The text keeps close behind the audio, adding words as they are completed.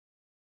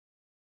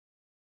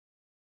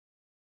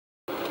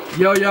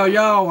Yo, yo,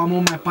 yo, I'm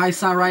on my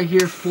paisa right here,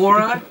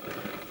 Phora.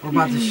 We're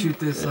about to shoot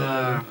this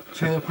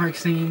trailer park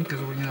scene because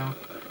we're, you know,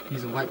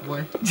 he's a white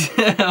boy.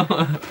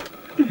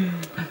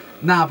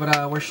 Nah,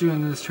 but we're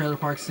shooting this trailer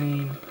park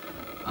scene,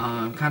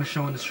 kind of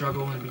showing the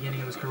struggle in the beginning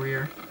of his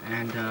career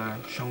and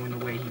showing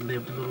the way he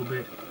lived a little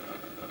bit.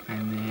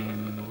 And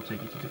then we'll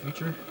take you to the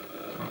future,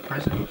 or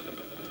present.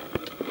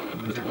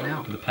 Where's that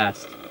now? The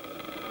past.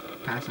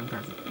 Past and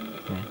present.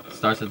 Yeah.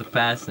 Starts at the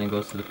past and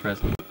goes to the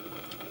present.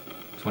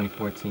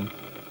 2014.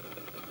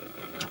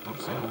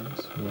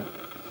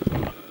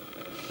 Yeah.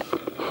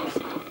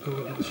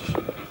 Go get this shit.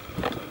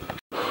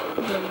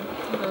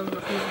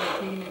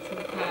 Taking it to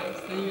the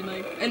past, and you're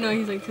like, I know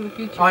he's like to the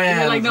future. Oh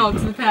yeah. You're like, no, to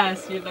the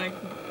past. You're like,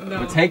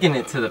 no. We're taking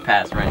it to the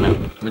past right now.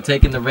 We're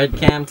taking the red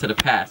cam to the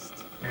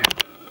past. Yeah.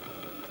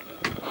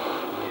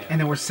 And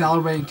then we're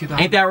celebrating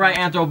 2000. Ain't that right,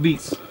 Anthro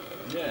Beats?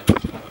 Yeah.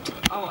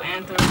 Oh,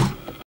 Anthro.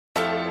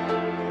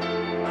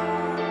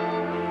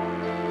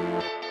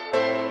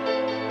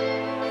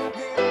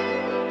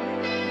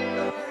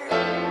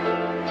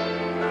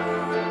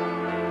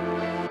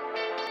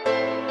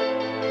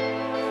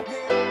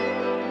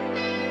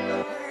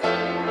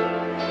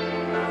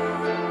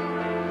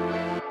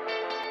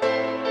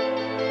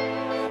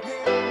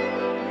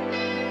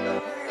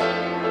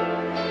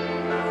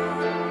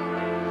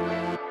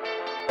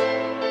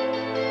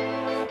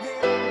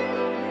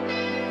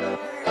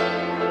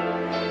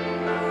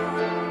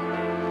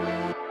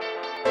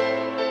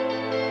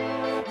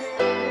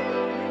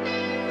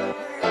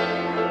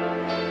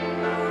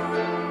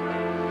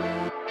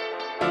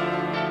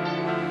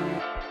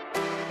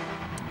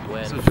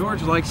 So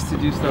George likes to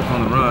do stuff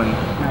on the run.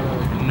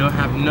 Not really.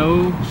 Have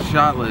no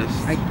shot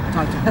list. I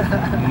talked to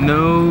him.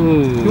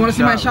 No. You want to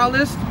see my shot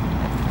list?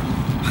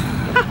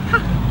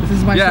 This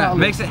is my shot list.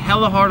 Makes it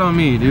hella hard on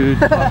me, dude.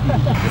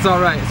 It's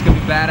alright. It's gonna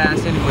be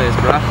badass anyways,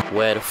 bruh.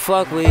 Where the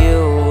fuck were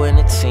you when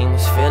the team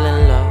was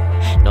feeling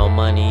low? No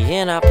money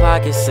in our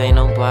pockets, ain't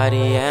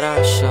nobody at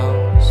our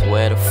shows.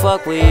 Where the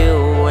fuck were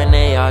you when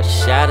they all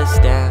just shot us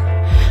down?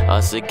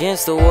 Us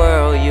against the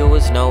world, you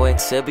was nowhere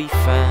to be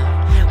found.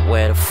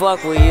 Where the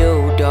fuck were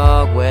you,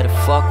 dog? Where the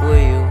fuck were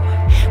you?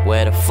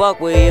 Where the fuck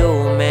were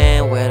you,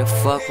 man? Where the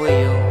fuck were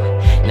you?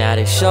 Now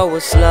they show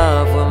us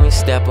love when we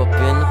step up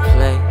in the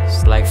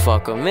place. Like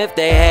fuck them if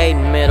they hate,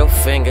 middle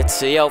finger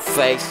to your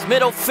face.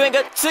 Middle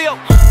finger to your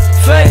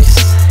face.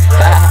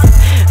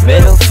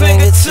 Middle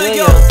finger to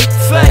your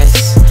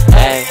face.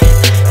 Hey,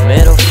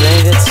 middle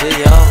finger to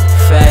your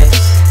face.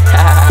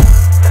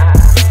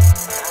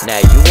 Now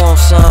you want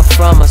something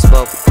from us,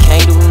 but we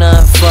can't do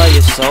nothing for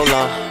you so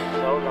long.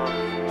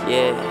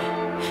 Yeah,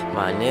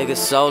 my nigga,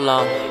 so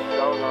long.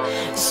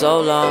 So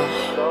long.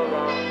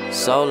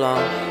 So long.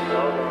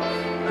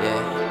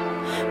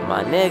 Yeah,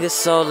 my nigga,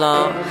 so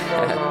long.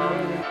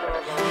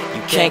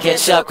 You can't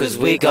catch up cause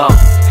we gone.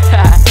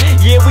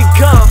 Yeah, we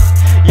gone.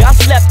 Y'all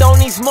slept on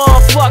these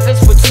motherfuckers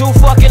for too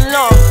fucking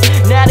long.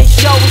 Now they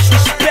show us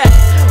respect,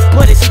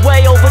 but it's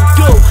way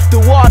overdue.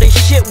 Through all this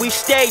shit we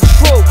stayed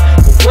true.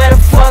 But where the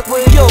fuck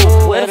were you?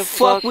 Where the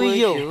fuck were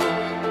you?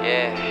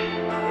 Yeah.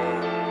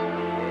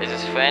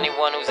 This is for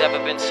anyone who's ever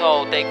been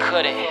told they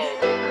couldn't.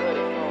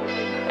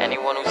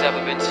 Anyone who's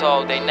ever been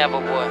told they never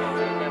would.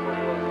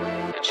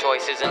 The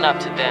choice isn't up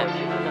to them.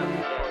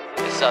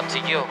 It's up to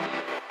you.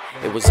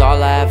 It was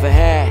all I ever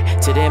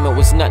had. To them it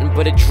was nothing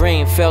but a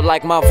dream. Felt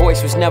like my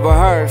voice was never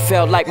heard.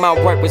 Felt like my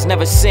work was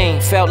never seen.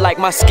 Felt like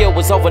my skill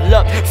was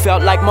overlooked.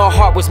 Felt like my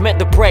heart was meant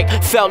to break.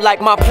 Felt like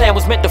my plan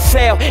was meant to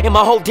fail. And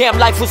my whole damn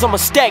life was a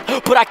mistake.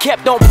 But I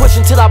kept on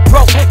pushing till I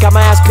broke. Got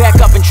my ass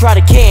back up and tried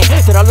again.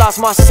 Then I lost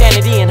my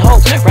sanity and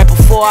hope. Right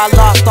before I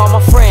lost all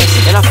my friends.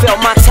 And I felt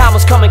my time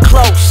was coming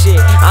close. Shit,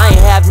 I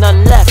ain't have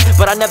nothing left.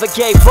 But I never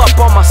gave up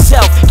on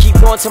myself.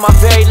 Keep going to my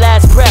very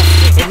last breath.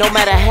 And no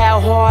matter how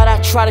hard I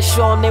try to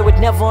show them, they would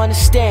never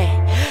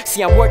understand.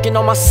 See, I'm working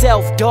on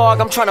myself,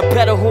 dog. I'm trying to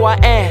better who I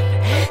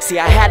am. See,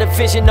 I had a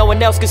vision no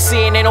one else could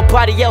see and ain't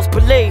nobody else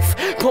believe.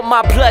 Put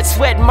my blood,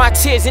 sweat, and my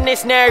tears in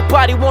this and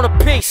everybody want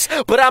a piece.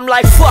 But I'm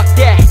like, fuck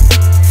that.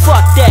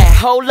 Fuck that.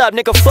 Hold up,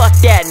 nigga, fuck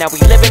that. Now we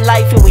living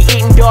life and we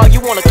eating, dog.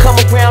 You wanna come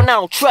around? I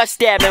don't trust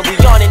that, man. We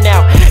on it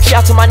now.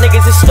 Shout to my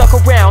niggas that stuck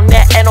around.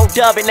 That N.O.W.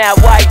 and that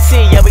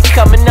YT. Yeah, we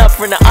coming up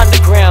from the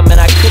underground. Man,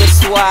 I could've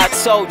swore I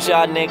told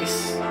y'all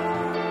niggas.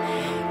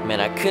 Man,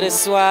 I could've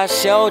swore I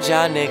showed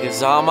y'all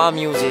niggas all my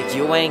music.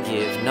 You ain't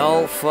give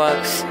no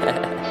fucks.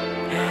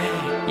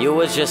 You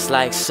was just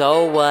like,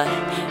 so what?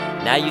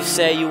 Now you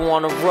say you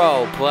wanna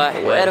roll, but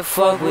where the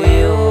fuck were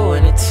you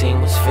when the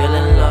team was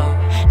feeling low?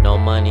 No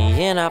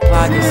money in our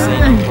pockets,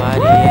 ain't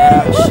nobody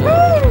at our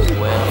shows.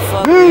 Where the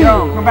fuck were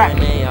you when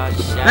they all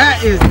shot?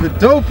 That is the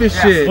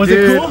dopest shit, Was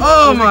dude. it cool?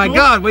 Oh my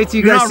god, wait till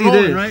you guys see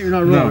this. Right? You're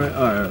not rolling, right?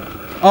 Alright.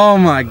 Oh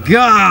my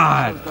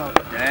god.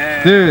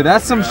 Dude,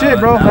 that's some shit,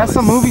 bro. That's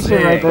some movie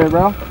shit right there,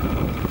 bro.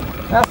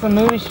 That's some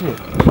movie shit.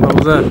 What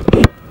was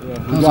that?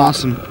 That was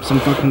awesome. Some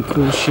fucking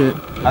cool shit.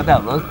 How'd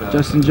that look though?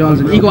 Justin Jones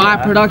and Eagle Eye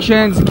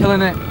Productions,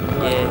 killing it.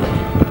 Yeah,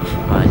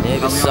 my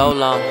nigga, so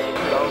long.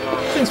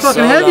 Thing's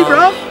fucking heavy,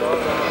 bro.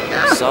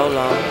 So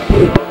long.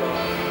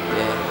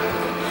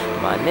 Yeah,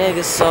 my My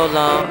nigga so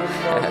long.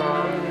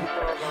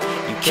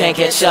 You can't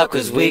catch up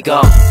cause we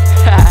gone.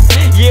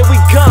 Yeah, we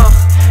gone.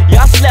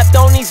 Y'all slept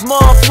on these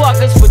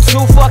motherfuckers for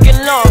too fucking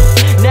long.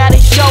 Now they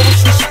show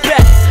us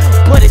respect,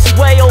 but it's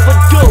way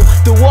overdue.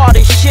 Through all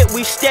this shit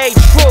we stayed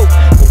true.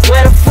 But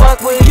where the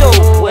fuck were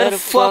you? Where the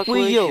fuck were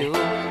you?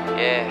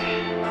 Yeah.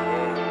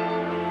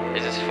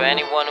 This is for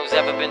anyone who's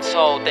ever been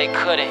told they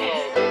couldn't.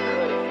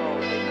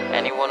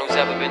 Anyone who's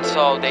ever been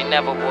told they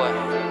never would.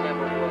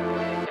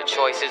 The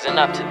choice isn't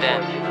up to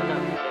them.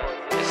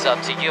 It's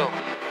up to you.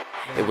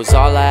 It was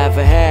all I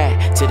ever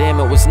had. To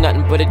them it was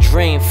nothing but a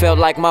dream. Felt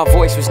like my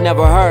voice was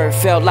never heard.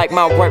 Felt like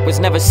my work was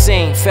never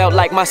seen. Felt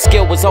like my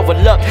skill was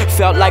overlooked.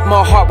 Felt like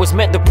my heart was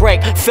meant to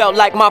break. Felt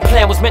like my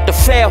plan was meant to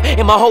fail.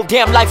 And my whole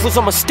damn life was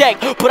a mistake.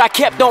 But I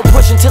kept on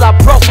pushing till I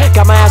broke.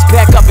 Got my ass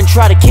back up and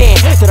tried again.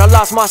 Then I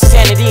lost my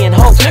sanity and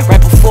hope. Right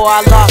before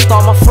I lost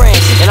all my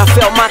friends. And I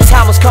felt my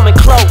time was coming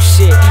close.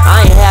 Shit,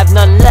 I ain't have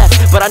nothing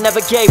left. But I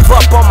never gave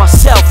up on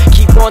myself.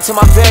 Keep going to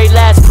my very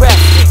last breath.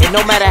 And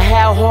no matter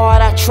how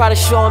hard I try to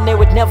show them, they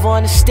would never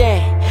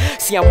understand.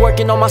 See, I'm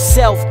working on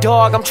myself,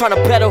 dog. I'm trying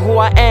to better who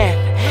I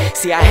am.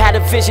 See, I had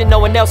a vision no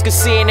one else could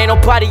see, and ain't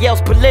nobody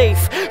else believe.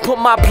 Put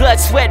my blood,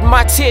 sweat, and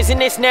my tears in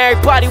this, now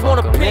everybody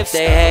want a piece. If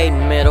they hate,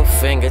 middle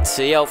finger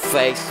to your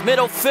face.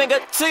 Middle finger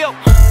to your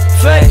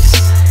face.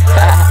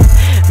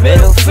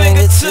 Middle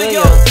finger to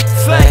your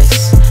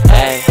face.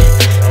 Hey,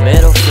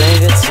 middle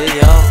finger to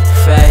your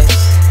face.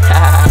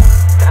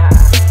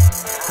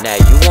 Now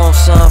you want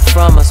something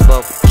from us,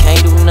 but we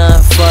can't do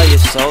nothing for you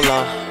so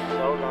long.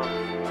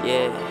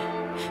 Yeah,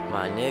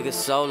 my nigga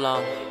so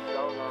long,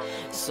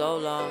 so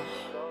long.